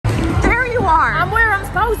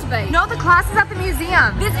supposed to be. No, the class is at the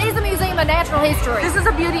museum. This is a museum of natural history. This is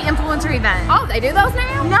a beauty influencer event. Oh, they do those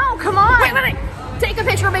now? No, come on. Wait. Take a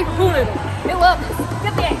picture of me for Pool Noodle. They love this.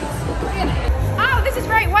 Get the ass. Oh, this is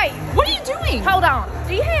great. Wait. What are you doing? Hold on.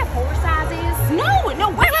 Do you have horse sizes? No,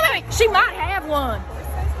 Wait. She might have one.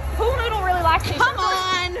 Pool Noodle really likes these. Come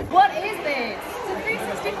on. What is this? It's a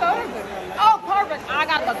 360 photo booth. Oh, perfect. I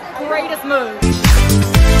got the greatest move.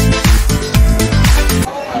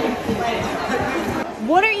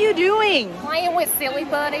 What are you doing? Playing with Silly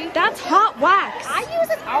Buddy. That's hot wax. I use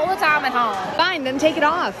it all the time at home. Fine, then take it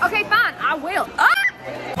off. Okay, fine. I will.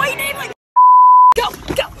 Wait, Natalie. Go.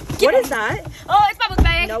 What is that? Oh, it's my book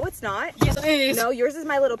bag. No, it's not. Yes, it is. No, yours is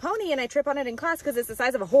My Little Pony, and I trip on it in class because it's the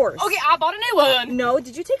size of a horse. Okay, I bought a new one. No,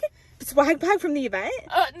 did you take a swag bag from the event?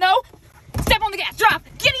 No. Step on the gas. Drive.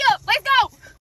 Giddy up. Let's go.